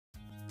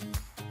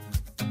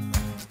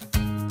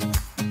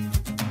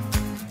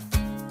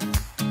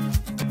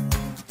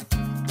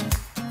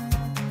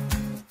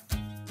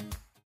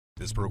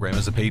This program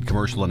is a paid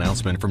commercial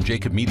announcement from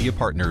Jacob Media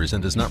Partners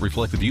and does not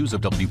reflect the views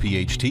of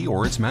WPHT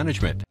or its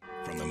management.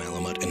 From the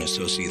Malamut and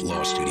Associate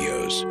Law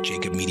Studios,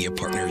 Jacob Media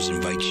Partners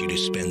invites you to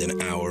spend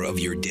an hour of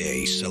your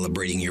day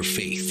celebrating your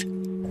faith.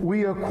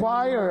 We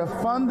acquire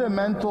a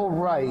fundamental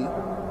right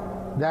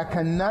that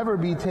can never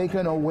be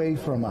taken away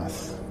from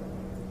us.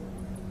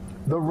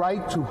 The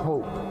right to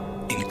hope.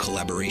 In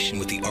collaboration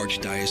with the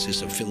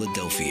Archdiocese of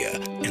Philadelphia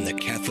and the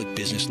Catholic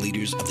business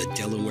leaders of the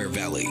Delaware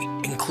Valley,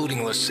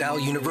 including LaSalle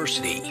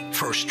University,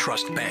 First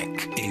Trust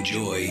Bank.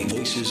 Enjoy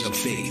Voices of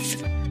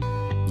Faith.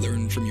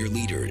 Learn from your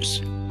leaders.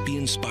 Be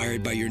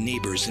inspired by your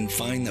neighbors and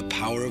find the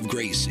power of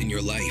grace in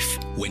your life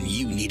when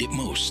you need it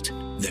most.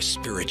 The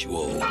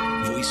spiritual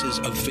Voices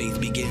of Faith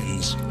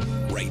begins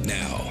right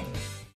now.